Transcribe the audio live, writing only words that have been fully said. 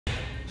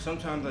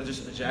Sometimes I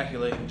just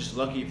ejaculate and just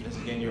lucky if it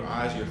doesn't get in your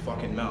eyes or your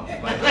fucking mouth.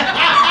 Like, you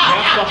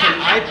have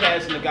fucking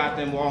iPads in the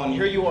goddamn wall and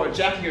here you are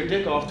jacking your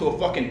dick off to a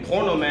fucking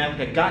porno man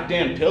like a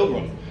goddamn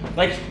pilgrim.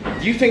 Like,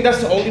 do you think that's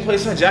the only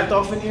place I jacked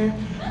off in here?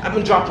 I've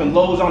been dropping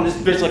loads on this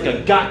bitch like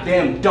a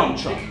goddamn dump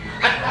truck.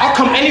 I'll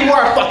come anywhere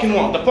I fucking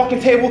want. The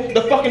fucking table,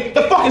 the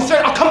fucking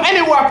stairs, I'll come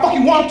anywhere I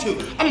fucking want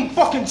to. I'm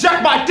fucking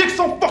jacked my dick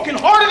so fucking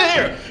hard in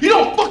here. You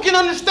don't fucking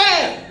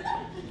understand.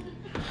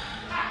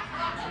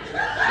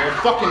 You're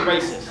a fucking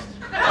racist.